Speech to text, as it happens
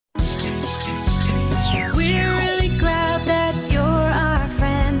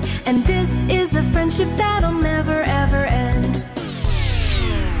friendship that'll never ever end.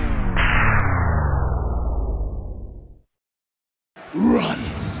 Run!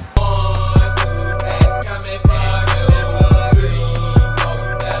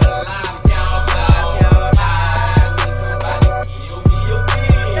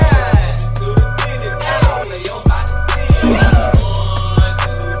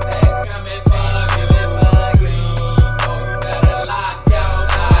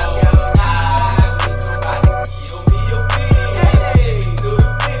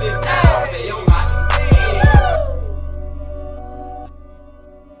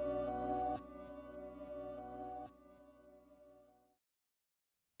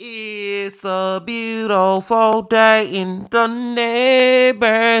 It's a beautiful day in the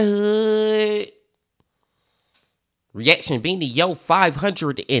neighborhood. Reaction video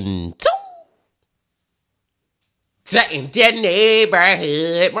 502. Day in the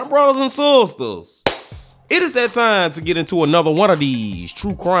neighborhood. My brothers and sisters, it is that time to get into another one of these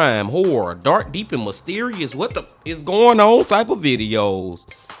true crime, horror, dark, deep, and mysterious what the is going on type of videos.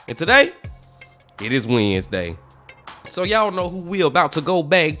 And today, it is Wednesday. So y'all know who we about to go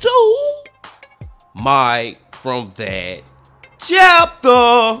back to. Mike from that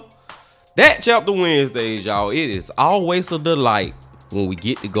chapter. That chapter Wednesdays, y'all. It is always a delight when we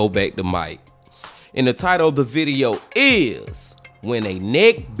get to go back to Mike. And the title of the video is When a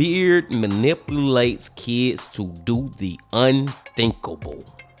Neckbeard Manipulates Kids to Do the Unthinkable.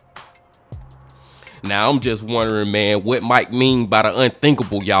 Now, I'm just wondering, man, what Mike mean by the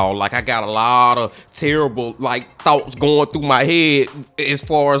unthinkable, y'all? Like, I got a lot of terrible, like, thoughts going through my head as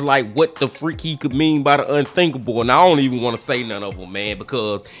far as, like, what the freak he could mean by the unthinkable. And I don't even want to say none of them, man,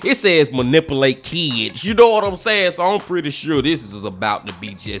 because it says manipulate kids. You know what I'm saying? So I'm pretty sure this is about to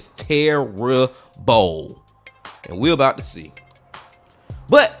be just terrible. And we're about to see.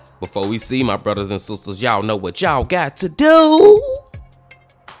 But before we see, my brothers and sisters, y'all know what y'all got to do.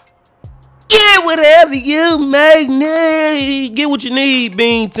 Get whatever you may need. Get what you need,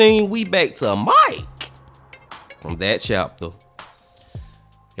 Bean Team. We back to Mike from that chapter.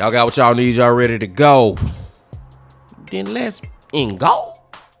 Y'all got what y'all need. Y'all ready to go? Then let's go.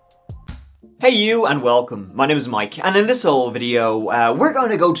 Hey you, and welcome. My name is Mike, and in this whole video, we're going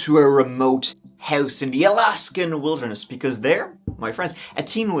to go to a remote house in the Alaskan wilderness, because there, my friends, a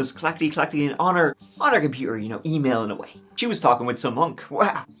teen was clackety on her computer, you know, emailing away. She was talking with some monk.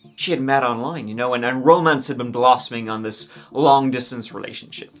 Wow. She had met online, you know, and romance had been blossoming on this long-distance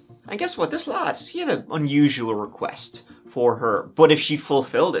relationship. And guess what? This lad, he had an unusual request for her, but if she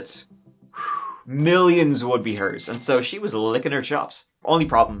fulfilled it, millions would be hers, and so she was licking her chops. Only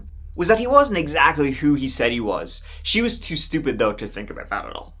problem was that he wasn't exactly who he said he was. She was too stupid, though, to think about that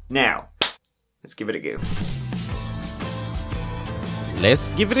at all. Now, let's give it a go. Let's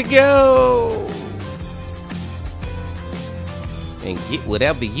give it a go. And get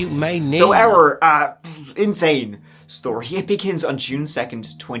whatever you may need. So our insane story, it begins on June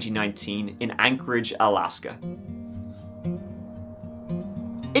 2nd, 2019 in Anchorage, Alaska.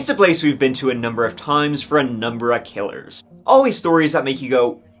 It's a place we've been to a number of times for a number of killers. Always stories that make you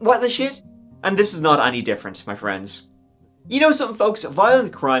go, what the shit? And this is not any different, my friends. You know something, folks?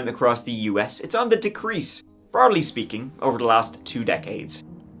 Violent crime across the US, it's on the decrease, broadly speaking, over the last 2 decades.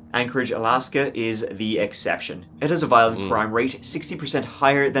 Anchorage, Alaska is the exception. It has a violent crime rate 60%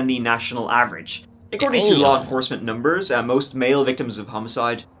 higher than the national average. According to law enforcement numbers, most male victims of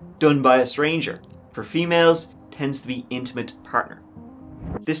homicide done by a stranger. For females, tends to be intimate partner.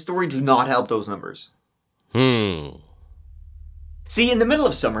 This story do not help those numbers. See, in the middle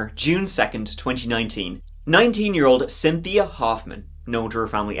of summer, June 2nd, 2019, 19-year-old Cynthia Hoffman, known to her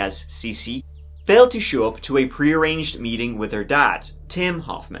family as CC, failed to show up to a pre-arranged meeting with her dad, Tim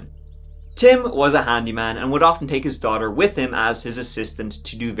Hoffman. Tim was a handyman and would often take his daughter with him as his assistant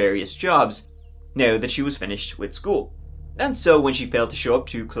to do various jobs, now that she was finished with school. And so when she failed to show up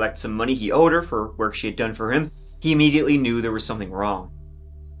to collect some money he owed her for work she had done for him, he immediately knew there was something wrong.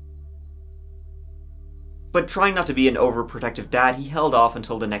 But trying not to be an overprotective dad, he held off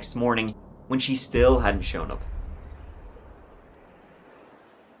until the next morning, when she still hadn't shown up.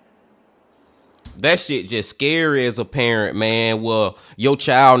 That shit just scary as a parent, man. Well, your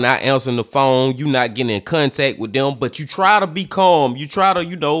child not answering the phone, you not getting in contact with them, but you try to be calm. You try to,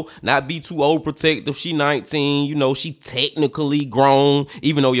 you know, not be too overprotective. She 19, you know, she technically grown,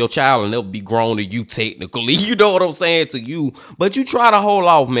 even though your child will never be grown to you technically. You know what I'm saying, to you. But you try to hold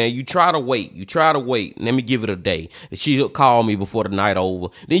off, man. You try to wait. You try to wait. Let me give it a day. She'll call me before the night over.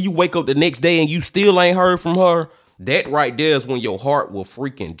 Then you wake up the next day and you still ain't heard from her. That right there is when your heart will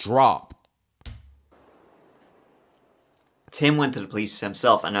freaking drop. Tim went to the police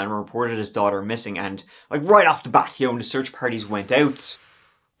himself and then reported his daughter missing, and like right off the bat, when the search parties went out,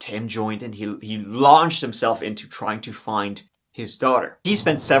 Tim joined and he launched himself into trying to find his daughter. He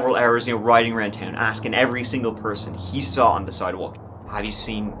spent several hours, riding around town asking every single person he saw on the sidewalk, have you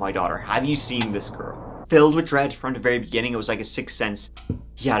seen my daughter? Have you seen this girl? Filled with dread from the very beginning, it was like a sixth sense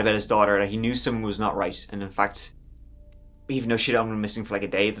he had about his daughter, that he knew something was not right. And in fact, even though she'd only been missing for like a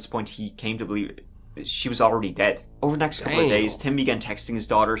day at this point, he came to believe she was already dead. Over the next couple of days, Tim began texting his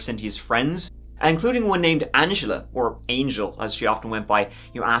daughter Cynthia's friends, including one named Angela, or Angel, as she often went by,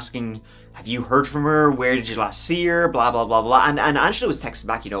 asking, have you heard from her? Where did you last see her? Blah, blah, blah, blah. And Angela was texting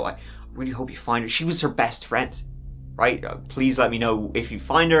back, I really hope you find her. She was her best friend, right? Please let me know if you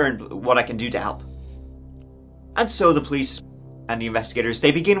find her and what I can do to help. And so the police and the investigators,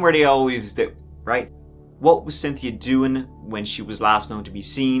 they begin where they always do, right? What was Cynthia doing when she was last known to be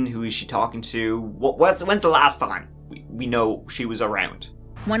seen? Who is she talking to? When's the last time we know she was around?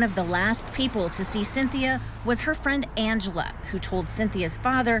 One of the last people to see Cynthia was her friend Angela, who told Cynthia's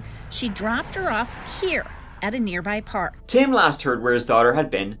father she dropped her off here at a nearby park. Tim last heard where his daughter had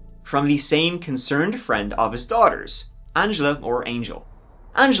been from the same concerned friend of his daughter's, Angela, or Angel.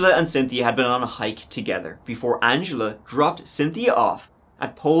 Angela and Cynthia had been on a hike together before Angela dropped Cynthia off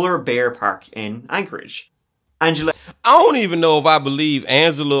at Polar Bear Park in Anchorage. Angela, I don't even know if I believe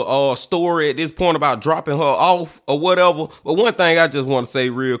Angela's story at this point about dropping her off or whatever. But one thing I just want to say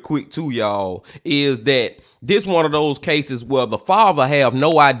real quick to y'all is that this one of those cases where the father have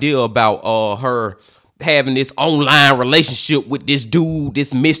no idea about her having this online relationship with this dude,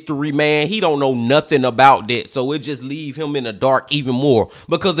 this mystery man. He don't know nothing about that. So it just leave him in the dark even more.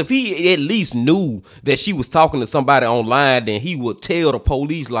 Because if he at least knew that she was talking to somebody online, then he would tell the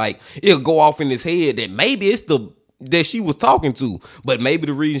police, like, it'll go off in his head that maybe it's that she was talking to. But maybe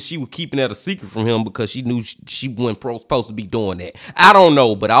the reason she was keeping that a secret from him because she knew she wasn't supposed to be doing that. I don't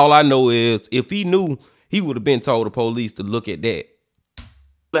know. But all I know is if he knew, he would have been told the police to look at that.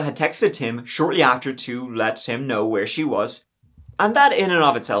 Had texted Tim shortly after to let him know where she was, and that in and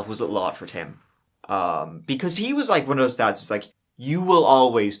of itself was a lot for Tim, because he was like one of those dads who's like, you will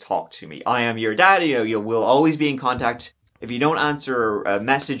always talk to me, I am your dad, you will always be in contact. If you don't answer a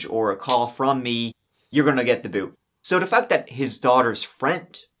message or a call from me, you're gonna get the boot. So the fact that his daughter's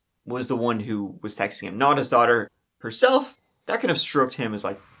friend was the one who was texting him, not his daughter herself, that kind of struck him as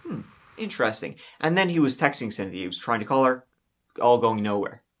like, interesting. And then he was texting Cynthia, he was trying to call her, all going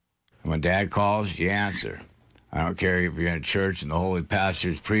nowhere. When Dad calls, you answer. I don't care if you're in church and the holy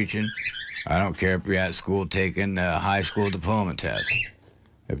pastor's preaching. I don't care if you're at school taking the high school diploma test.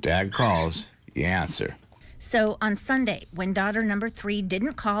 If Dad calls, you answer. So on Sunday, when daughter number 3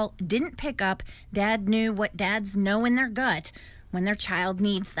 didn't call, didn't pick up, Dad knew what dads know in their gut when their child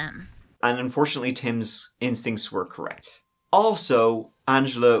needs them. And unfortunately, Tim's instincts were correct. Also,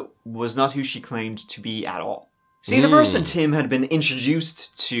 Angela was not who she claimed to be at all. See, the person Tim had been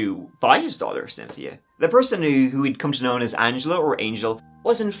introduced to by his daughter, Cynthia, the person who he'd come to know as Angela or Angel,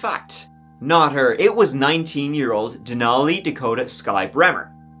 was in fact not her. It was 19-year-old Denali Dakota Sky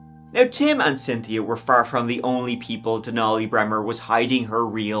Bremer. Now, Tim and Cynthia were far from the only people Denali Bremer was hiding her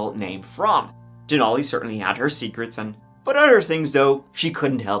real name from. Denali certainly had her secrets, but other things, though, she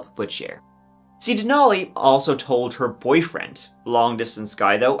couldn't help but share. See, Denali also told her boyfriend, long-distance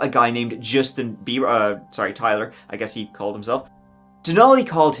guy though, a guy named Tyler, I guess he called himself. Denali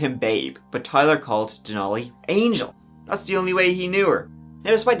called him Babe, but Tyler called Denali Angel. That's the only way he knew her.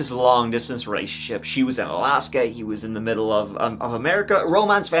 Now, despite this long-distance relationship, she was in Alaska, he was in the middle of America,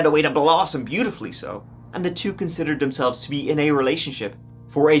 romance found a way to blossom beautifully so, and the two considered themselves to be in a relationship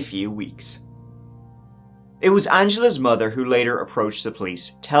for a few weeks. It was Angela's mother who later approached the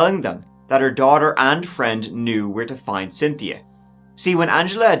police, telling them that her daughter and friend knew where to find Cynthia. See, when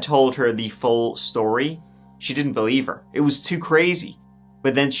Angela had told her the full story, she didn't believe her. It was too crazy.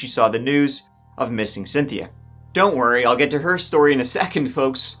 But then she saw the news of missing Cynthia. Don't worry, I'll get to her story in a second,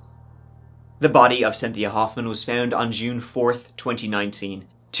 folks. The body of Cynthia Hoffman was found on June 4th, 2019,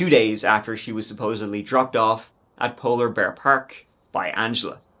 2 days after she was supposedly dropped off at Polar Bear Park by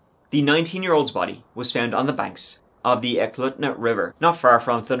Angela. The 19-year-old's body was found on the banks of the Eklutna River, not far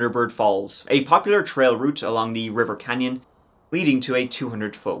from Thunderbird Falls, a popular trail route along the river canyon leading to a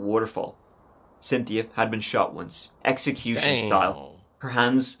 200-foot waterfall. Cynthia had been shot once, execution style, her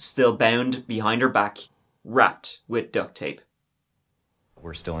hands still bound behind her back, wrapped with duct tape.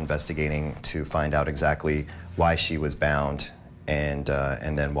 We're still investigating to find out exactly why she was bound and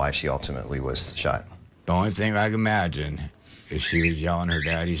then why she ultimately was shot. The only thing I can imagine is she was yelling her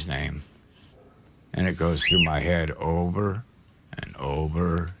daddy's name. And it goes through my head over and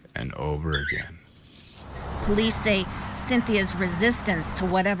over and over again. Police say Cynthia's resistance to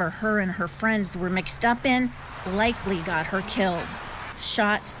whatever her and her friends were mixed up in likely got her killed.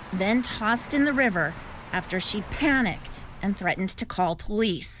 Shot, then tossed in the river after she panicked and threatened to call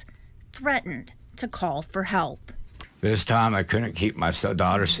police. Threatened to call for help. This time I couldn't keep my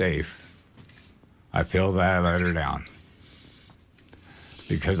daughter safe. I feel that I let her down.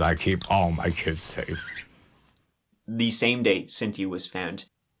 Because I keep all my kids safe. The same day Cynthia was found,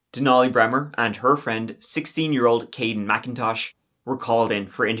 Denali Bremer and her friend, 16-year-old Caden McIntosh, were called in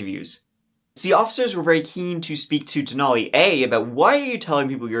for interviews. See, officers were very keen to speak to Denali, A, about why are you telling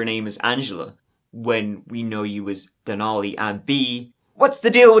people your name is Angela when we know you as Denali, and B, what's the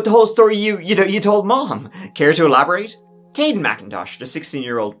deal with the whole story you told Mom? Care to elaborate? Caden McIntosh, the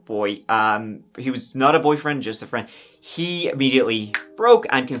 16-year-old boy, he was not a boyfriend, just a friend. He immediately broke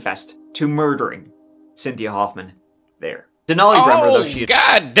and confessed to murdering Cynthia Hoffman there. Denali Bremer, though she had...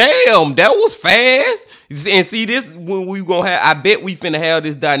 God damn, that was fast. And see, this when we gonna have, I bet we finna have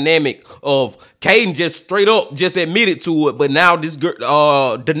this dynamic of Caden just straight up just admitted to it, but now this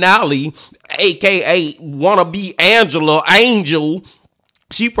girl, Denali, aka wannabe Angela, Angel,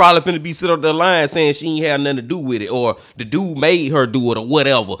 she probably finna be sitting up the line saying she ain't had nothing to do with it, or the dude made her do it, or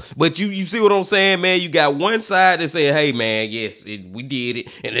whatever. But you see what I'm saying, man? You got one side that say, hey, man, yes, we did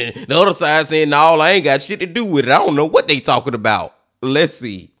it. And then the other side saying, no, I ain't got shit to do with it. I don't know what they talking about. Let's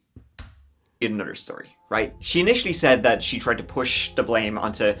see. Another story, right? She initially said that she tried to push the blame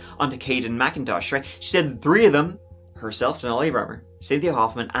onto Caden McIntosh, right? She said the three of them, herself, Denali Bremer, Cynthia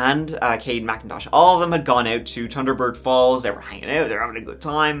Hoffman, and Caden McIntosh, all of them had gone out to Thunderbird Falls. They were hanging out, they were having a good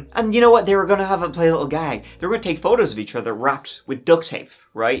time. And you know what? They were going to play a little gag. They were going to take photos of each other wrapped with duct tape,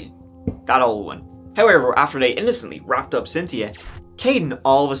 right? That old one. However, after they innocently wrapped up Cynthia, Caden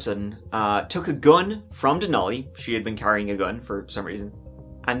all of a sudden took a gun from Denali. She had been carrying a gun for some reason.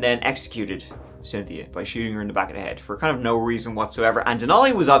 And then executed Cynthia by shooting her in the back of the head for kind of no reason whatsoever. And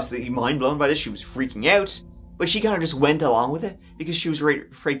Denali was absolutely mind blown by this. She was freaking out. But she kind of just went along with it because she was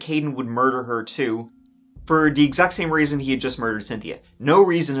afraid Caden would murder her too for the exact same reason he had just murdered Cynthia. No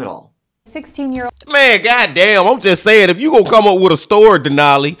reason at all. 16-year-old. Man, goddamn, I'm just saying, if you gonna come up with a story,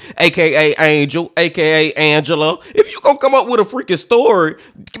 Denali, aka Angel, aka Angela, if you gonna come up with a freaking story,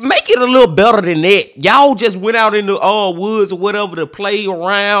 make it a little better than that. Y'all just went out in the woods or whatever to play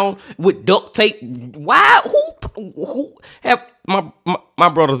around with duct tape. Why? Who have my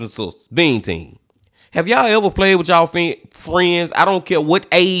brothers and sisters, Bean Team? Have y'all ever played with y'all friends? I don't care what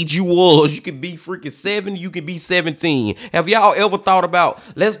age you was. You could be freaking 7, you could be 17. Have y'all ever thought about,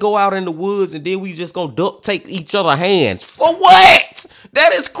 let's go out in the woods and then we just gonna duct tape each other hands? For what?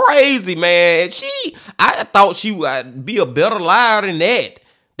 That is crazy, man. I thought she would be a better liar than that.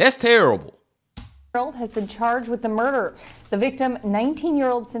 That's terrible. Has been charged with the murder. The victim,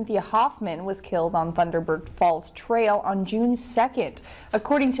 19-year-old Cynthia Hoffman, was killed on Thunderbird Falls Trail on June 2nd.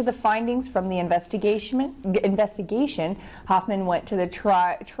 According to the findings from the investigation, Hoffman went to the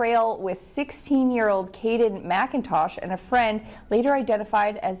trail with 16-year-old Caden McIntosh and a friend, later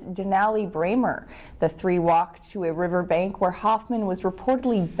identified as Denali Bremer. The three walked to a riverbank where Hoffman was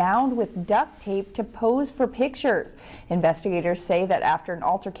reportedly bound with duct tape to pose for pictures. Investigators say that after an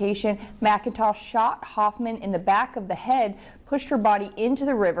altercation, McIntosh shot Hoffman in the back of the head, pushed her body into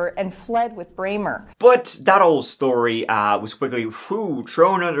the river, and fled with Bremer. But that old story was quickly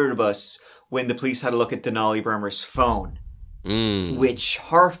thrown under the bus when the police had a look at Denali Bremer's phone. Which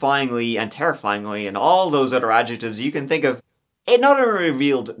horrifyingly and terrifyingly and all those other adjectives you can think of, it not only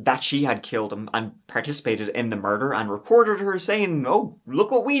revealed that she had killed him and participated in the murder and recorded her saying, oh, look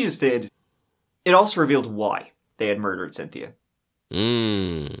what we just did. It also revealed why they had murdered Cynthia.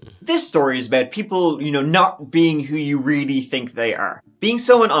 This story is about people, not being who you really think they are. Being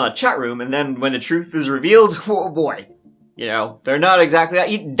someone on a chat room, and then when the truth is revealed, oh boy. They're not exactly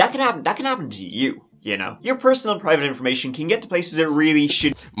that. That can happen to you, Your personal and private information can get to places it really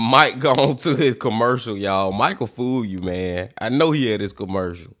should. Mike go on to his commercial, y'all. Mike will fool you, man. I know he had his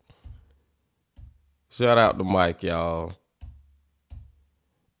commercial. Shout out to Mike, y'all.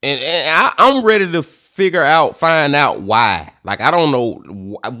 And I'm ready to find out why. Like, I don't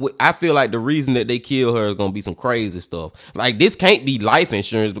know. I feel like the reason that they kill her is gonna be some crazy stuff. Like, this can't be life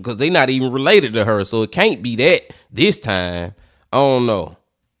insurance because they're not even related to her, so it can't be that this time. I don't know.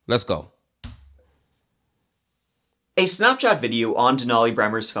 Let's go. A Snapchat video on Denali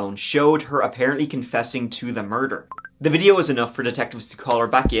Bremer's phone showed her apparently confessing to the murder. The video was enough for detectives to call her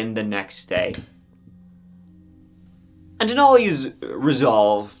back in the next day. And Denali's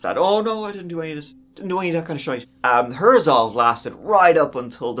resolve that, oh no, I didn't do any of this. Didn't do any of that kind of shit. Her resolve lasted right up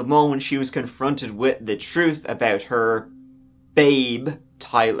until the moment she was confronted with the truth about her babe,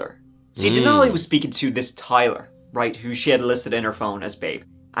 Tyler. See, Denali was speaking to this Tyler, right, who she had listed in her phone as babe.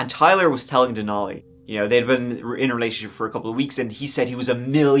 And Tyler was telling Denali, you know, they'd been in a relationship for a couple of weeks, and he said he was a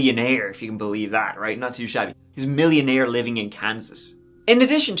millionaire, if you can believe that, right? Not too shabby. He's a millionaire living in Kansas. In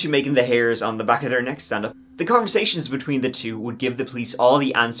addition to making the hairs on the back of their neck stand up, the conversations between the two would give the police all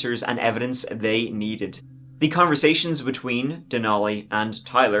the answers and evidence they needed. The conversations between Denali and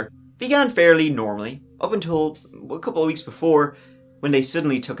Tyler began fairly normally, up until a couple of weeks before, when they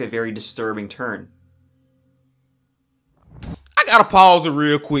suddenly took a very disturbing turn. I gotta pause it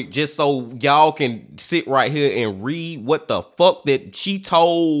real quick just so y'all can sit right here and read what the fuck that she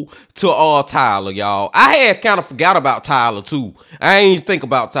told to Tyler, y'all. I had kind of forgot about Tyler too. I ain't even think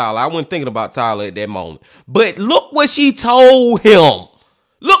about Tyler. I wasn't thinking about Tyler at that moment. But look what she told him.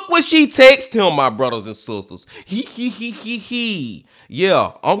 Look what she texted him, my brothers and sisters. He.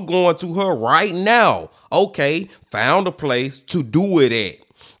 Yeah, I'm going to her right now. Okay, found a place to do it at.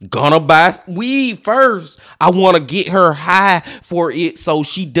 Gonna buy weed first. I want to get her high for it so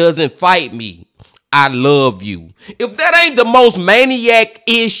she doesn't fight me. I love you. If that ain't the most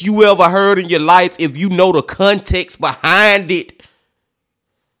maniac-ish you ever heard in your life, if you know the context behind it,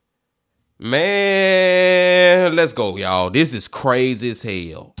 man, let's go, y'all. This is crazy as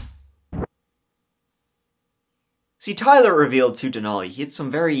hell. See, Tyler revealed to Denali he had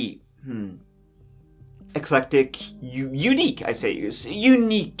some very, eclectic, unique, I'd say,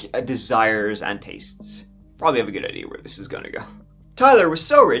 unique desires and tastes. Probably have a good idea where this is gonna go. Tyler was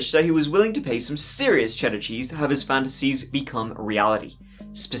so rich that he was willing to pay some serious cheddar cheese to have his fantasies become reality.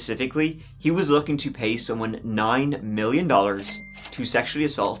 Specifically, he was looking to pay someone $9 million to sexually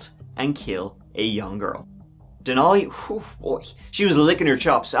assault and kill a young girl. Denali, whew, boy, she was licking her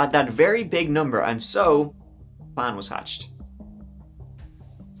chops at that very big number, and so, plan was hatched.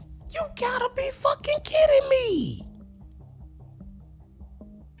 You gotta be fucking kidding me.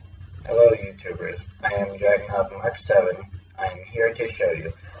 Hello YouTubers, I am Dragonhawk Mark 7. I am here to show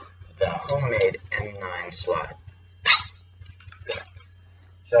you the homemade M9 slide.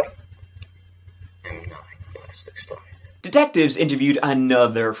 So, M9 plastic slide. Detectives interviewed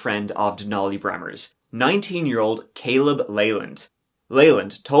another friend of Denali Bremer's, 19-year-old Caleb Leyland.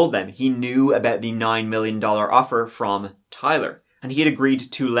 Leyland told them he knew about the $9 million offer from Tyler, and he had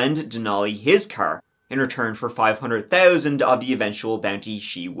agreed to lend Denali his car in return for $500,000 of the eventual bounty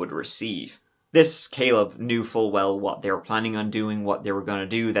she would receive. This Caleb knew full well what they were planning on doing, what they were going to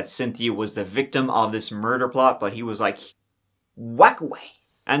do, that Cynthia was the victim of this murder plot, but he was like, whack away.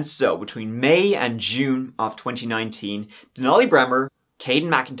 And so, between May and June of 2019, Denali Bremer, Caden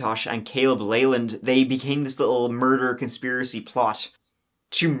McIntosh, and Caleb Leyland, they became this little murder conspiracy plot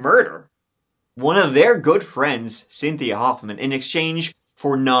to murder one of their good friends, Cynthia Hoffman, in exchange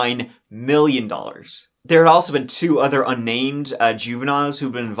for $9 million. There had also been two other unnamed juveniles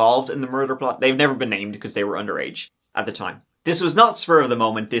who've been involved in the murder plot. They've never been named because they were underage at the time. This was not spur of the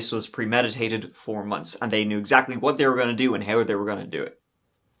moment, this was premeditated for months, and they knew exactly what they were going to do and how they were going to do it.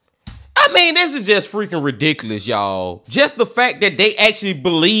 I mean, this is just freaking ridiculous, y'all. Just the fact that they actually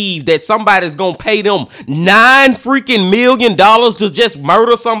believe that somebody's gonna pay them $9 million to just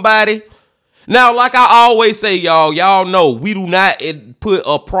murder somebody. Now, like I always say, y'all know we do not put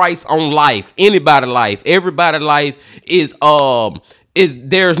a price on life. Anybody's life. Everybody's life is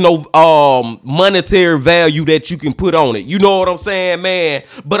there's no monetary value that you can put on it. You know what I'm saying, man?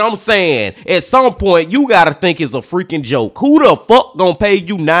 But I'm saying at some point you gotta think it's a freaking joke. Who the fuck gonna pay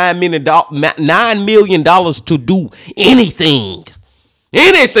you $9 million to do anything?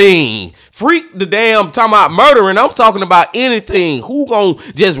 Anything. Freak the damn talking about murdering. I'm talking about anything. Who gonna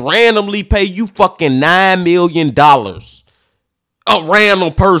just randomly pay you fucking $9 million? A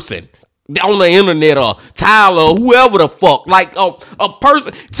random person on the internet or Tyler or whoever the fuck. Like a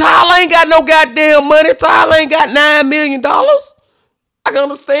person. Tyler ain't got no goddamn money. Tyler ain't got $9 million. I can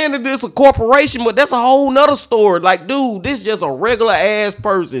understand that this is a corporation, but that's a whole nother story. Like, dude, this is just a regular ass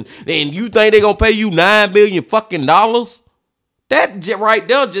person. And you think they gonna pay you $9 million fucking dollars? That right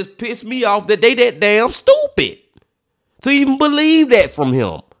there just pissed me off that they that damn stupid to even believe that from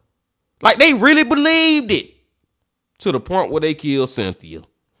him. Like, they really believed it to the point where they killed Cynthia.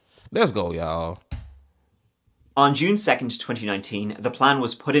 Let's go, y'all. On June 2nd, 2019, the plan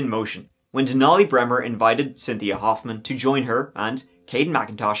was put in motion when Denali Bremer invited Cynthia Hoffman to join her and Caden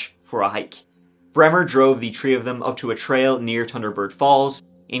McIntosh for a hike. Bremer drove the three of them up to a trail near Thunderbird Falls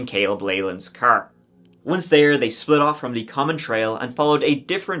in Caleb Leyland's car. Once there, they split off from the common trail and followed a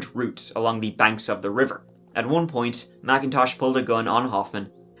different route along the banks of the river. At one point, McIntosh pulled a gun on Hoffman,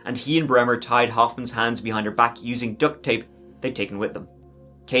 and he and Bremer tied Hoffman's hands behind her back using duct tape they'd taken with them.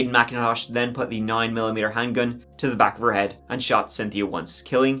 Caden McIntosh then put the 9mm handgun to the back of her head and shot Cynthia once,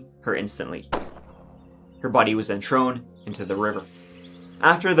 killing her instantly. Her body was then thrown into the river.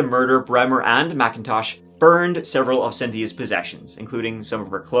 After the murder, Bremer and McIntosh burned several of Cynthia's possessions, including some of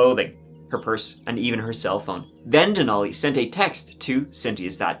her clothing, her purse, and even her cell phone. Then Denali sent a text to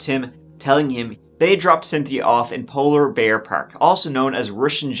Cynthia's dad, Tim, telling him they had dropped Cynthia off in Polar Bear Park, also known as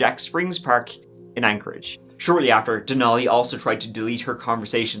Russian Jack Springs Park in Anchorage. Shortly after, Denali also tried to delete her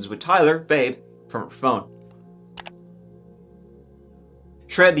conversations with Tyler, Babe, from her phone.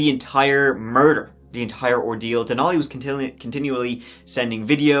 Throughout the entire murder, the entire ordeal, Denali was continually sending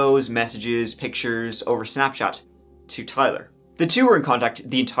videos, messages, pictures over Snapchat to Tyler. The two were in contact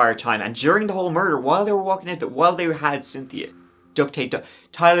the entire time, and during the whole murder, while they were walking out, while they had Cynthia duct taped up,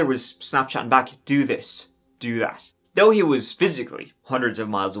 Tyler was Snapchatting back, do this, do that. Though he was physically hundreds of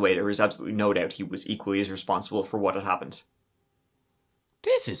miles away, there was absolutely no doubt he was equally as responsible for what had happened.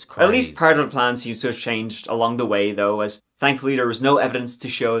 This is crazy. At least part of the plan seems to have changed along the way, though, as thankfully there was no evidence to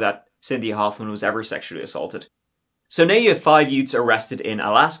show that Cynthia Hoffman was ever sexually assaulted. So now you have 5 youths arrested in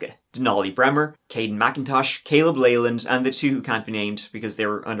Alaska. Denali Bremer, Caden McIntosh, Caleb Leyland, and the 2 who can't be named because they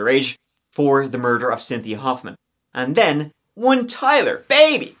were underage, for the murder of Cynthia Hoffman. And then, one Tyler,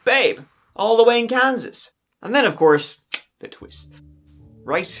 babe, all the way in Kansas. And then, of course, the twist.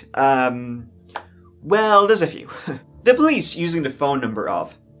 Right? Well, there's a few. The police, using the phone number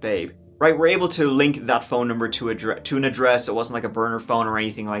of Babe, right, were able to link that phone number to an address. It wasn't like a burner phone or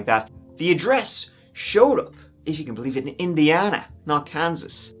anything like that. The address showed up, if you can believe it, in Indiana, not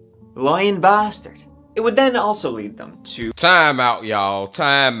Kansas. Lying bastard. It would then also lead them to... Time out, y'all.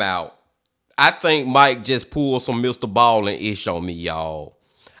 Time out. I think Mike just pulled some Mr. Ballin-ish on me, y'all.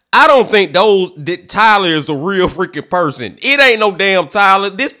 I don't think that Tyler is a real freaking person. It ain't no damn Tyler.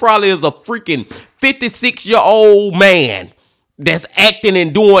 This probably is a freaking 56-year-old man that's acting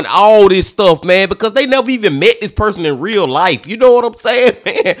and doing all this stuff, man, because they never even met this person in real life. You know what I'm saying,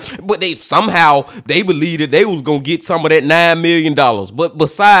 man? But they believed that they was gonna get some of that $9 million. But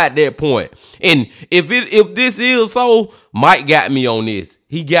beside that point, and if this is so, Mike got me on this.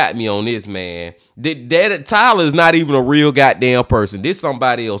 He got me on this, man. That Tyler is not even a real goddamn person. This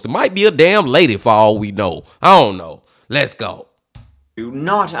somebody else. It might be a damn lady for all we know. I don't know. Let's go.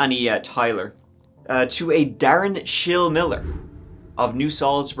 Not any Tyler. To a Darren Schill Miller of New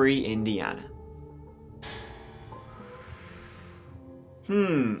Salisbury, Indiana.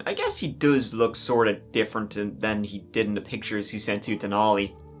 I guess he does look sort of different than he did in the pictures he sent to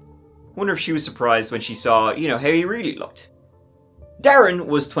Denali. Wonder if she was surprised when she saw, how he really looked. Darren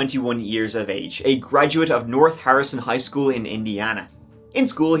was 21 years of age, a graduate of North Harrison High School in Indiana. In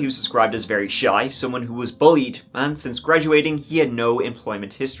school, he was described as very shy, someone who was bullied, and since graduating, he had no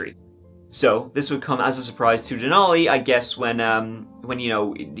employment history. So, this would come as a surprise to Denali, I guess, when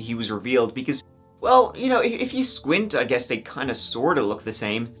he was revealed, because, well, if you squint, I guess they kind of sort of look the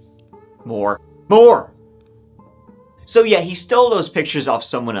same. More! So yeah, he stole those pictures off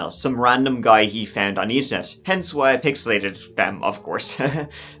someone else, some random guy he found on the internet, hence why I pixelated them, of course.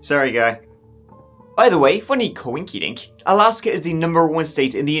 Sorry, guy. By the way, funny coinky-dink, Alaska is the #1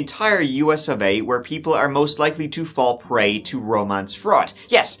 state in the entire US of A where people are most likely to fall prey to romance fraud.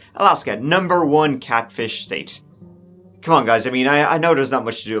 Yes, Alaska, #1 catfish state. Come on, guys, I know there's not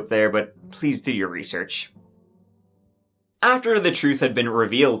much to do up there, but please do your research. After the truth had been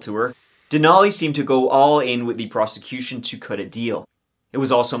revealed to her, Denali seemed to go all in with the prosecution to cut a deal. It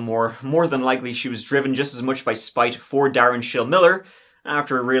was also more than likely she was driven just as much by spite for Darren Schill Miller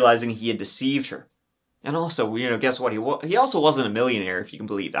after realizing he had deceived her. And also, guess what? He also wasn't a millionaire, if you can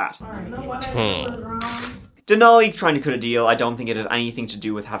believe that. Denali trying to cut a deal, I don't think it had anything to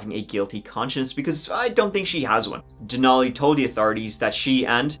do with having a guilty conscience, because I don't think she has one. Denali told the authorities that she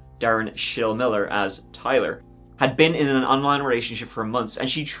and Darren Schill Miller, as Tyler, had been in an online relationship for months, and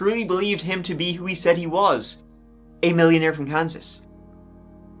she truly believed him to be who he said he was. A millionaire from Kansas.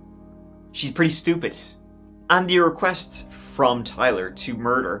 She's pretty stupid. And the request from Tyler to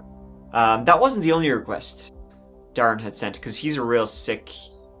murder, that wasn't the only request Darren had sent, because he's a real sick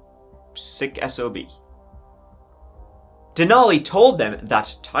SOB. Denali told them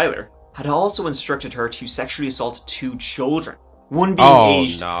that Tyler had also instructed her to sexually assault 2 children. One being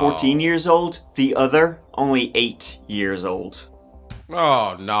aged 14 years old, the other only 8 years old.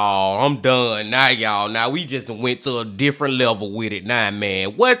 Oh, no, I'm done now, y'all. Now, we just went to a different level with it now,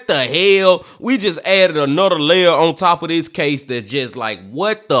 man. What the hell? We just added another layer on top of this case that's just like,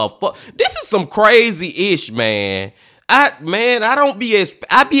 what the fuck? This is some crazy-ish, man. I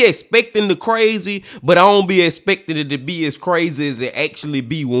be expecting the crazy, but I don't be expecting it to be as crazy as it actually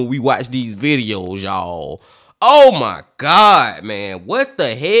be when we watch these videos, y'all. Oh my God, man, what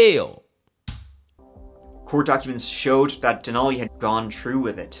the hell? Court documents showed that Denali had gone through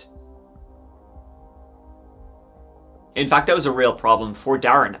with it. In fact, that was a real problem for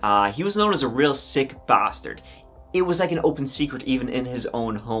Darren. He was known as a real sick bastard. It was like an open secret even in his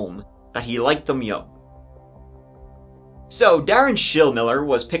own home that he liked them young. So Darren Shillmiller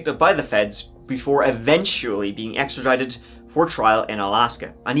was picked up by the feds before eventually being extradited for trial in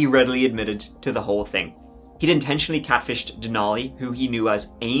Alaska, and he readily admitted to the whole thing. He'd intentionally catfished Denali, who he knew as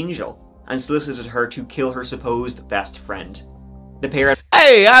Angel, and solicited her to kill her supposed best friend. The pair...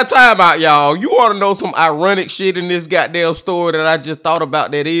 Hey, I time out, y'all. You want to know some ironic shit in this goddamn story that I just thought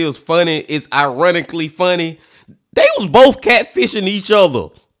about that is funny? It's ironically funny. They was both catfishing each other.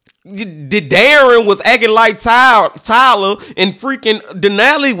 Darren was acting like Tyler, and freaking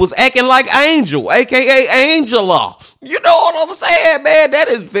Denali was acting like Angel, aka Angela. You know what I'm saying, man? That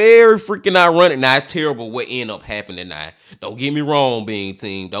is very freaking ironic. Now, it's terrible what ended up happening now. Don't get me wrong, Bean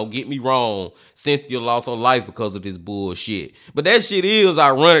Team. Don't get me wrong. Cynthia lost her life because of this bullshit. But that shit is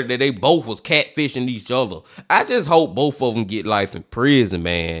ironic that they both was catfishing each other. I just hope both of them get life in prison,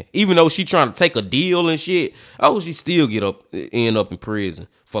 man. Even though she trying to take a deal and shit, I hope she still end up in prison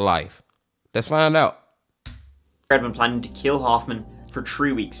for life. Let's find out. Had been planning to kill Hoffman for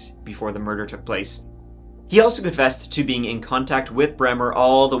 3 weeks before the murder took place. He also confessed to being in contact with Bremer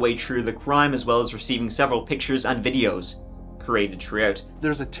all the way through the crime, as well as receiving several pictures and videos created throughout.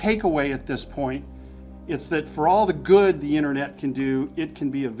 There's a takeaway at this point. It's that for all the good the internet can do, it can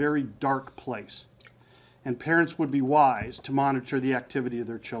be a very dark place. And parents would be wise to monitor the activity of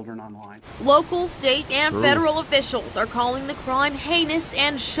their children online. Local, state, and federal officials are calling the crime heinous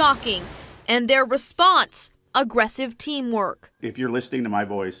and shocking, and their response, aggressive teamwork. If you're listening to my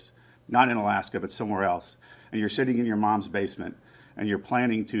voice, not in Alaska, but somewhere else, and you're sitting in your mom's basement, and you're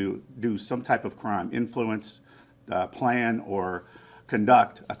planning to do some type of crime, influence, plan, or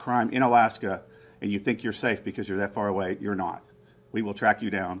conduct a crime in Alaska, and you think you're safe because you're that far away, you're not. We will track you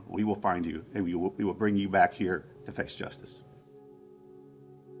down, we will find you, and we will bring you back here to face justice.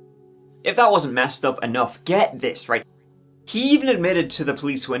 If that wasn't messed up enough, get this, right? He even admitted to the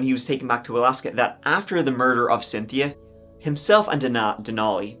police when he was taken back to Alaska that after the murder of Cynthia, himself and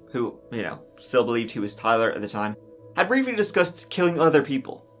Denali, who, you know, still believed he was Tyler at the time, had briefly discussed killing other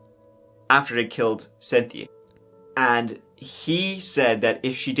people after they killed Cynthia. And he said that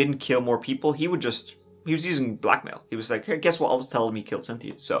if she didn't kill more people, he was using blackmail. He was like, hey, guess what? I'll just tell him he killed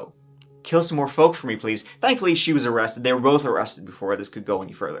Cynthia. So, kill some more folk for me, please. Thankfully, she was arrested. They were both arrested before this could go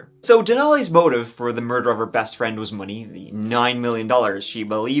any further. So, Denali's motive for the murder of her best friend was money, the $9 million she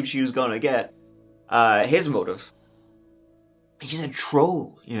believed she was gonna get. His motive, he's a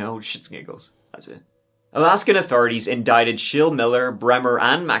troll, you know, shits and giggles. That's it. Alaskan authorities indicted Shillmiller, Bremer,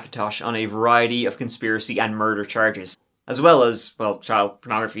 and McIntosh on a variety of conspiracy and murder charges, as well as, well, child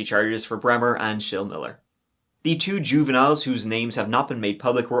pornography charges for Bremer and Shillmiller. The two juveniles whose names have not been made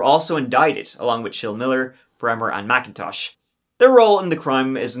public were also indicted, along with Shillmiller, Bremer, and McIntosh. Their role in the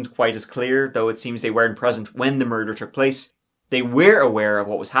crime isn't quite as clear, though it seems they weren't present when the murder took place. They were aware of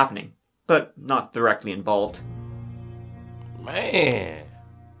what was happening, but not directly involved. Man.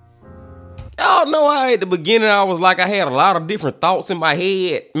 Y'all know how at the beginning I was like, I had a lot of different thoughts in my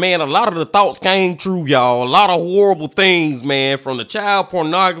head. Man, a lot of the thoughts came true, y'all. A lot of horrible things, man. From the child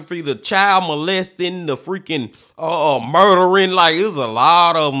pornography, the child molesting, the freaking murdering. Like, there's a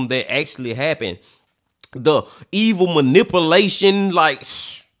lot of them that actually happened. The evil manipulation, like,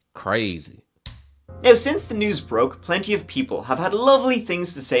 crazy. Now, since the news broke, plenty of people have had lovely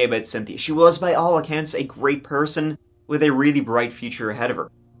things to say about Cynthia. She was, by all accounts, a great person with a really bright future ahead of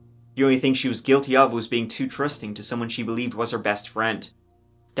her. The only thing she was guilty of was being too trusting to someone she believed was her best friend.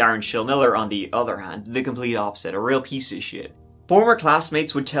 Darren Shillmiller, on the other hand, the complete opposite, a real piece of shit. Former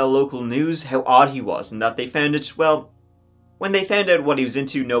classmates would tell local news how odd he was and that they found it, well, when they found out what he was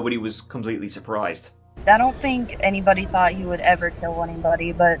into, nobody was completely surprised. I don't think anybody thought he would ever kill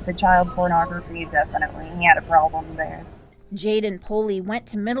anybody, but the child pornography, definitely, he had a problem there. Jaden Poley went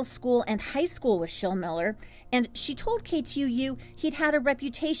to middle school and high school with Shillmiller, and she told KTUU he'd had a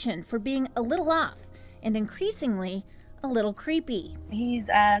reputation for being a little off and increasingly a little creepy. He's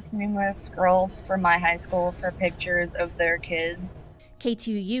asked numerous girls from my high school for pictures of their kids.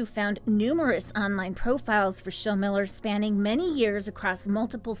 KTUU found numerous online profiles for Shillmiller spanning many years across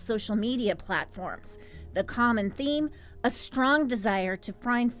multiple social media platforms. The common theme, a strong desire to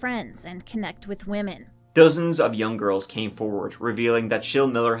find friends and connect with women. Dozens of young girls came forward, revealing that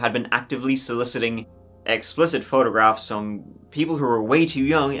Shillmiller had been actively soliciting explicit photographs from people who were way too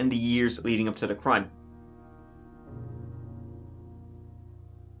young in the years leading up to the crime.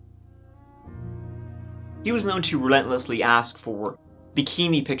 He was known to relentlessly ask for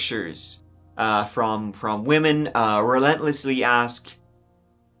bikini pictures from women, relentlessly ask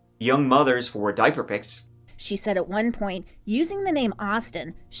young mothers for diaper pics. She said at one point, using the name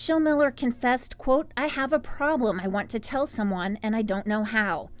Austin, Shillmiller confessed, quote, "I have a problem I want to tell someone and I don't know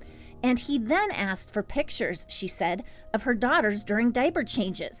how." And he then asked for pictures, she said, of her daughters during diaper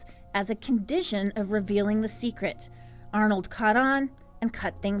changes as a condition of revealing the secret. Arnold caught on and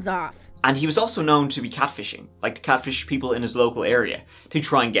cut things off. And he was also known to be catfishing, like to catfish people in his local area to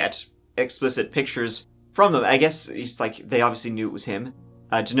try and get explicit pictures from them. I guess it's like they obviously knew it was him.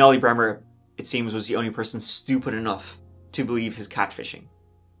 Denali Bremer, it seems, was the only person stupid enough to believe his catfishing.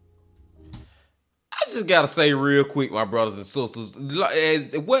 I just gotta say real quick, my brothers and sisters,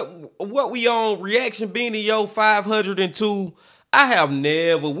 what we on Reaction Beanie Yo 502.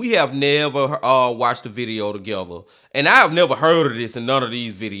 We have never watched a video together, and I have never heard of this in none of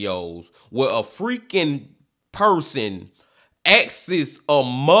these videos where a freaking person asks a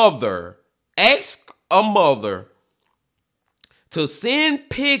mother to send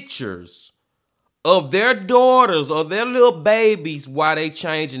pictures of their daughters or their little babies while they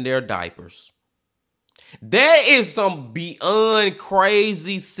changing their diapers. That is some beyond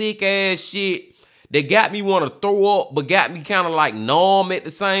crazy, sick ass shit that got me want to throw up, but got me kind of like numb at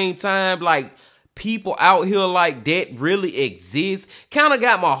the same time. Like, people out here like that really exist. Kind of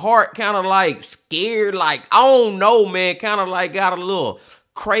got my heart kind of like scared. Like, I don't know, man. Kind of like got a little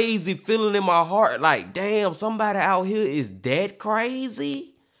crazy feeling in my heart. Like, damn, somebody out here is that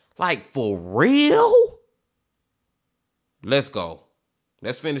crazy? Like, for real? Let's go.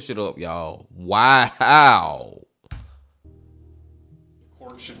 Let's finish it up, y'all. Wow.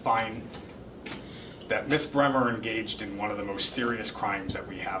 Court should find that Miss Bremer engaged in one of the most serious crimes that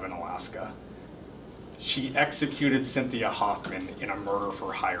we have in Alaska. She executed Cynthia Hoffman in a murder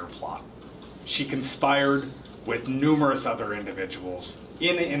for hire plot. She conspired with numerous other individuals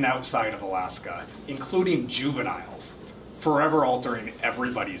in and outside of Alaska, including juveniles, forever altering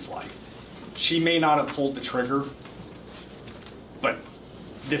everybody's life. She may not have pulled the trigger, but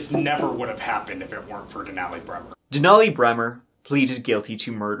this never would have happened if it weren't for Denali Bremer. Denali Bremer pleaded guilty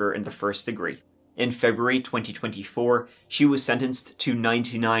to murder in the first degree. In February 2024, she was sentenced to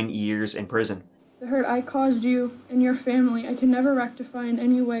 99 years in prison. The hurt I caused you and your family, I can never rectify in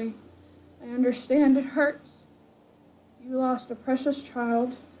any way. I understand it hurts. You lost a precious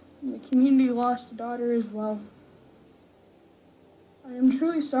child, and the community lost a daughter as well. I am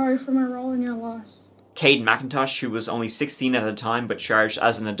truly sorry for my role in your loss. Cade McIntosh, who was only 16 at the time but charged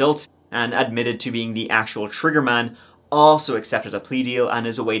as an adult and admitted to being the actual triggerman, also accepted a plea deal and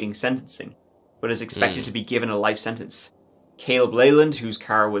is awaiting sentencing, but is expected to be given a life sentence. Caleb Leyland, whose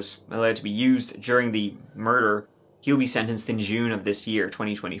car was allowed to be used during the murder, he'll be sentenced in June of this year,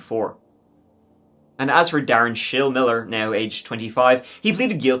 2024. And as for Darren Shillmiller, now aged 25, he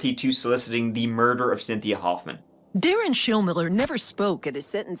pleaded guilty to soliciting the murder of Cynthia Hoffman. Darren Shillmiller never spoke at his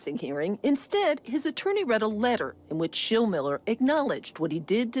sentencing hearing. Instead, his attorney read a letter in which Shillmiller acknowledged what he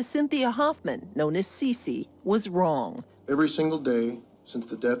did to Cynthia Hoffman, known as Cece, was wrong. Every single day since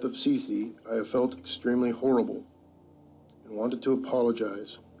the death of Cece, I have felt extremely horrible and wanted to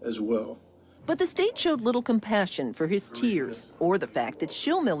apologize as well. But the state showed little compassion for his tears or the fact that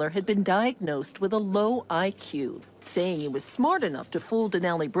Shillmiller had been diagnosed with a low IQ, saying he was smart enough to fool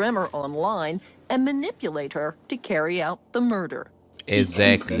Denali Bremer online and manipulate her to carry out the murder.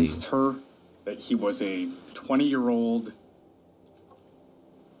 Exactly. He convinced her that he was a 20-year-old,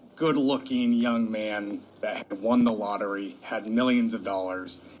 good-looking young man that had won the lottery, had millions of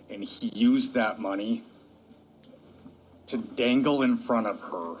dollars, and he used that money to dangle in front of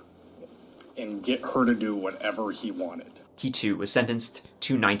her and get her to do whatever he wanted. He too was sentenced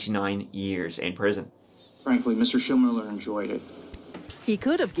to 99 years in prison. Frankly, Mr. Shillmiller enjoyed it. He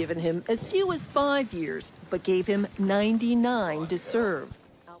could have given him as few as 5 years, but gave him 99 to serve.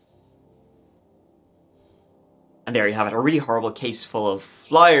 And there you have it, a really horrible case full of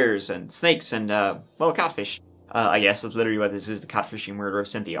liars and snakes and, well, catfish. I guess that's literally what this is, the catfishing murder of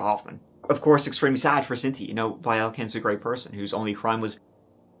Cynthia Hoffman. Of course, extremely sad for Cynthia, you know, by all accounts a great person whose only crime was,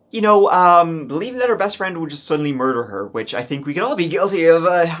 you know, believing that her best friend would just suddenly murder her, which I think we can all be guilty of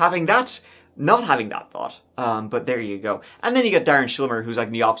not having that thought. But there you go. And then you get Darren Shillmiller, who's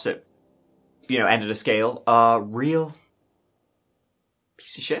like the opposite, you know, end of the scale. Real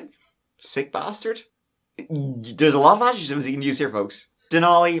piece of shit. Sick bastard. There's a lot of adjectives you can use here, folks.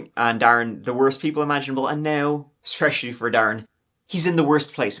 Denali and Darren, the worst people imaginable, and now, especially for Darren, he's in the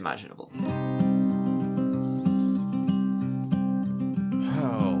worst place imaginable.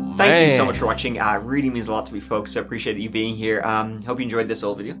 Thank you so much for watching. It really means a lot to me, folks. I appreciate you being here. Hope you enjoyed this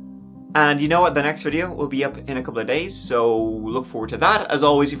old video. And you know what? The next video will be up in a couple of days, so look forward to that. As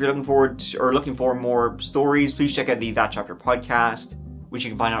always, if you're looking for more stories, please check out the That Chapter podcast, which you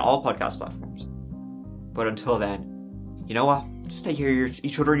can find on all podcast platforms. But until then, you know what? Just take care of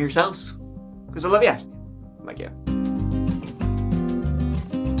each other and yourselves. Because I love you. Like you.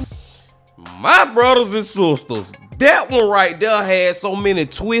 My brothers and sisters, that one right there had so many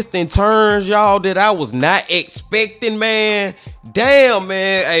twists and turns, y'all, that I was not expecting, man. Damn,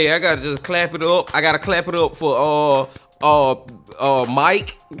 man. Hey, I gotta just clap it up. I gotta clap it up for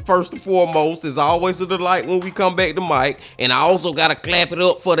Mike. First and foremost, it's always a delight when we come back to Mike. And I also gotta clap it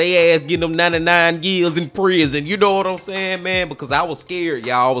up for their ass getting them 99 years in prison. You know what I'm saying, man? Because I was scared,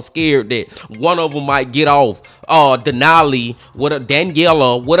 y'all. I was scared that one of them might get off. Denali,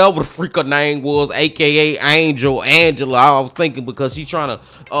 Daniela, whatever the freak her name was, aka Angela. I was thinking because she's trying to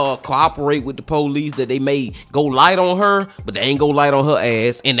cooperate with the police that they may go light on her, but they ain't go light on her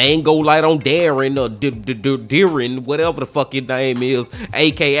ass, and they ain't go light on Darren or Darren, whatever the fuck his name is,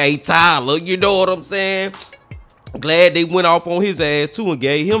 aka Tyler. You know what I'm saying? Glad they went off on his ass too and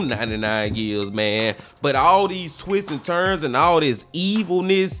gave him 99 years, man. But all these twists and turns and all this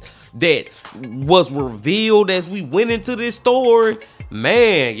evilness that was revealed as we went into this story,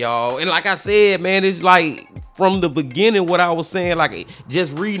 man, y'all. And like I said, man, it's like from the beginning what I was saying, like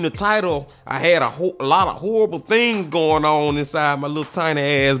just reading the title, I had a lot of horrible things going on inside my little tiny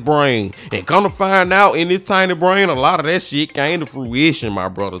ass brain. And come to find out, in this tiny brain, a lot of that shit came to fruition, my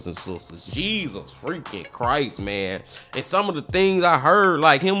brothers and sisters. Jesus freaking Christ, man. And some of the things I heard,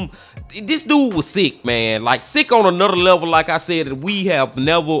 like him, this dude was sick, man. Like sick on another level, like I said, that we have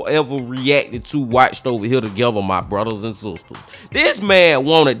never ever reacted to, watched over here together, my brothers and sisters. This man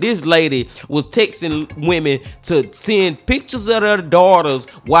wanted, this lady was texting women to send pictures of their daughters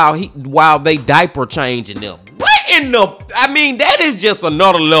while they diaper changing them. What in the, I mean, that is just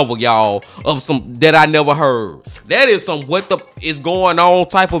another level, y'all, of some that I never heard. That is some what the is going on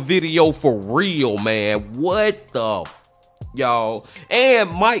type of video for real, man. What the, y'all.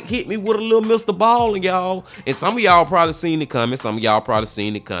 And Mike hit me with a little Mr. Ballin', y'all. And some of y'all probably seen it coming. Some of y'all probably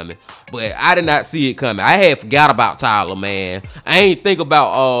seen it coming. But I did not see it coming. I had forgot about Tyler, man. I ain't think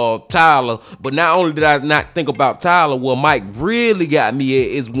about Tyler. But not only did I not think about Tyler, what Mike really got me at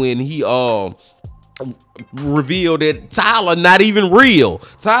is when he revealed that Tyler not even real.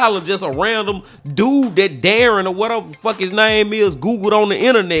 Tyler just a random dude that Darren or whatever the fuck his name is Googled on the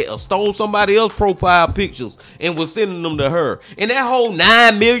internet or stole somebody else's profile pictures and was sending them to her. And that whole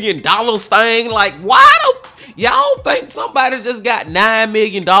 $9 million thing, like, why do y'all think somebody just got $9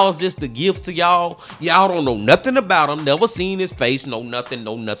 million just to give to y'all? Y'all don't know nothing about him, never seen his face, no nothing.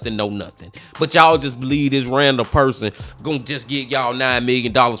 But y'all just believe this random person gonna just get y'all $9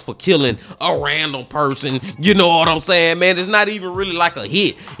 million for killing a random person. You know what I'm saying, man? It's not even really like a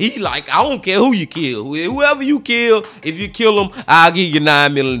hit. He like, I don't care who you kill. Whoever you kill, if you kill him, I'll give you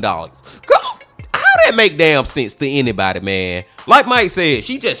 $9 million. How that make damn sense to anybody, man? Like Mike said,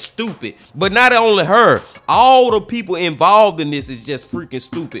 she just stupid. But not only her, all the people involved in this is just freaking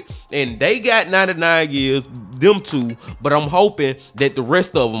stupid. And they got 99 years, them two. But I'm hoping that the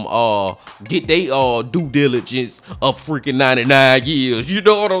rest of them get their due diligence of freaking 99 years. You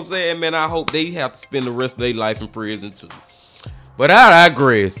know what I'm saying, man? I hope they have to spend the rest of their life in prison too. But I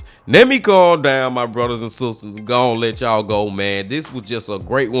digress. Let me calm down, my brothers and sisters. Go on, let y'all go, man. This was just a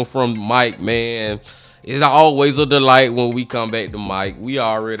great one from Mike, man. It's always a delight when we come back to Mike. We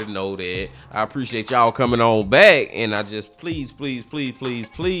already know that. I appreciate y'all coming on back. And I just please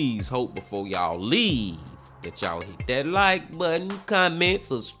hope before y'all leave that y'all hit that like button, comment,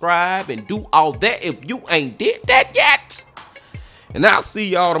 subscribe, and do all that if you ain't did that yet. And I'll see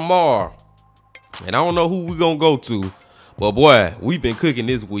y'all tomorrow. And I don't know who we gonna go to. But boy, we've been cooking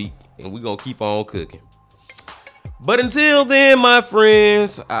this week, and we're going to keep on cooking. But until then, my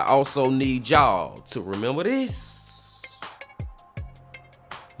friends, I also need y'all to remember this.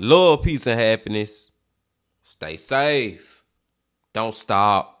 Love, peace, and happiness. Stay safe. Don't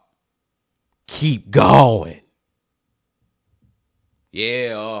stop. Keep going.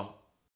 Yeah.